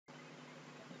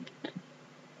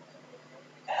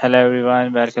Hello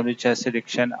everyone, welcome to Chess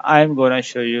Addiction. I'm gonna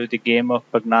show you the game of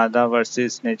Praggnanandhaa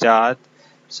versus Nijat.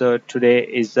 So today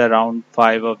is the round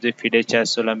 5 of the FIDE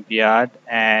Chess Olympiad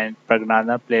and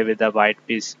Praggnanandhaa play with the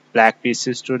black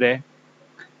pieces today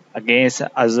against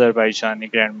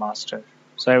Azerbaijani Grandmaster.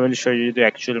 So I will show you the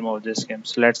actual move of this game.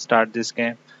 So let's start this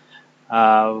game.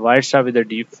 White start with the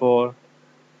d4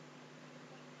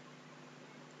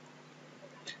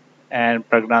 and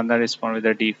Praggnanandhaa respond with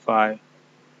the d5.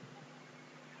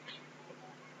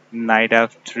 Knight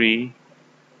f3,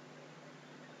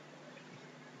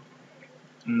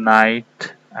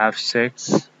 knight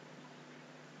f6,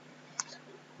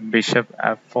 bishop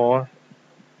f4.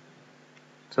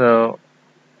 So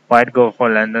white go for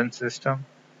London system.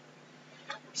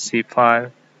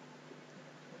 c5,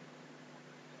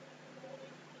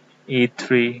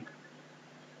 e3,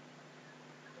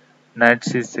 knight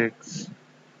c6,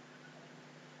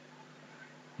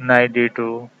 knight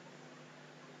d2,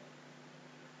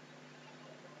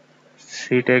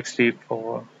 c takes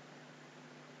d4,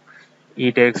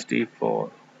 e takes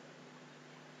d4,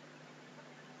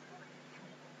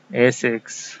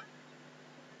 a6,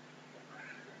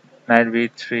 knight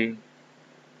b3,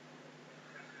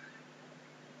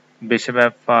 bishop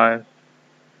f5,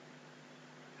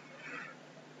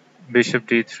 bishop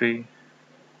d3,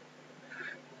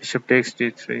 bishop takes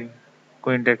d3,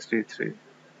 queen takes d3,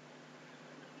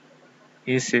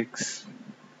 e6,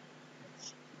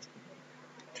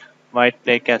 white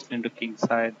play castle into king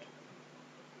side,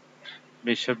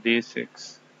 bishop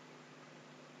d6,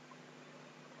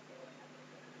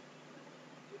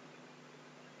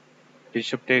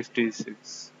 bishop takes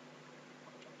d6,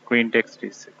 queen takes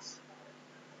d6,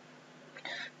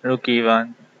 rook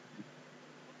e1,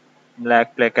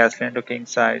 black play castle into king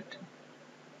side,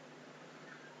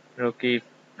 rook e,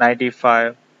 knight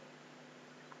e5,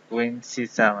 queen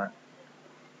c7,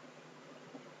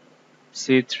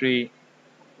 c3,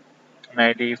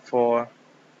 knight e4,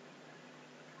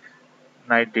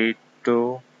 knight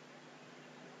d2,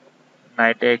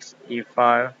 knight takes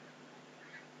e5,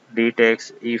 d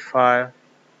takes e5,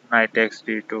 knight takes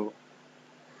d2,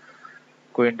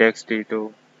 queen takes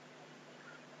d2,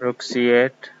 rook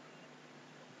c8,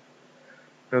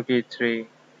 rook e3,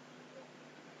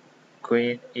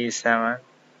 queen e7,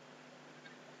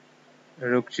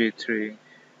 rook g3,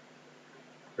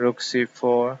 rook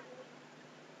c4,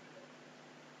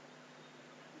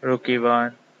 rook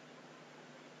e1,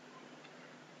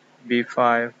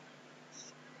 b5,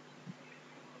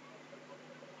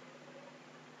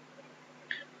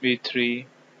 b3,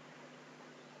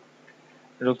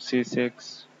 rook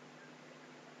c6,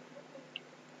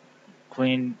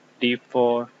 queen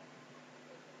d4,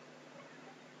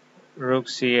 rook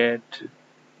c8,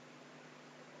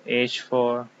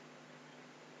 h4,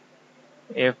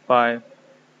 f5,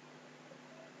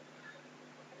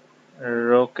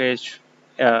 rook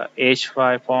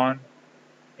h5 pawn,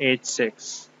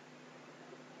 h6,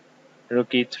 rook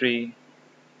e3,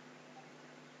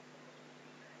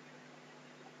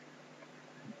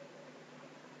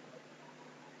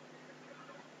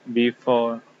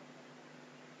 b4,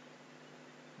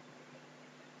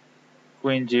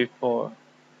 queen g4,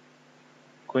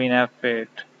 queen f8,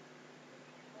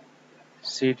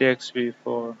 c takes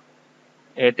b4,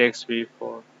 a takes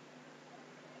b4,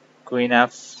 queen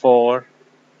f4,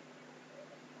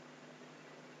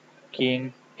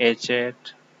 king h8,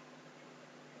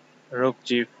 rook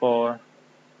g4,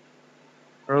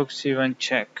 rook c1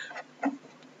 check,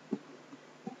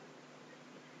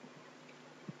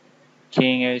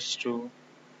 king h2,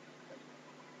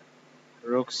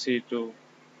 rook c2,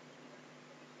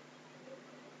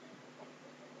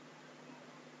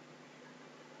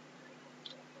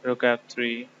 rook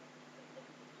f3,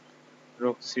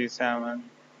 rook c7,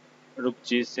 rook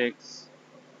g6,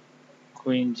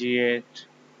 queen g8,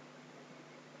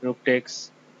 rook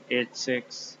takes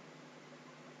h6,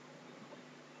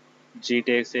 g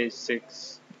takes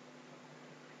h6,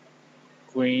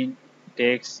 queen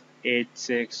takes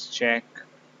h6 check,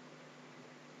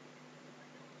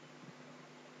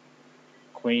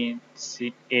 queen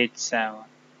c h7.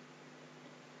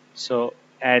 So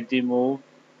at the move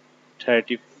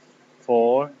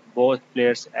 34, both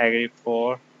players agree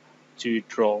for to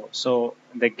draw. So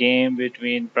the game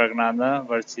between Praggnanandhaa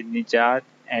versus Nijat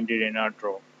ended in a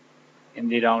draw in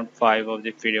the round 5 of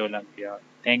the FIDE Olympiad.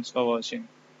 Thanks for watching.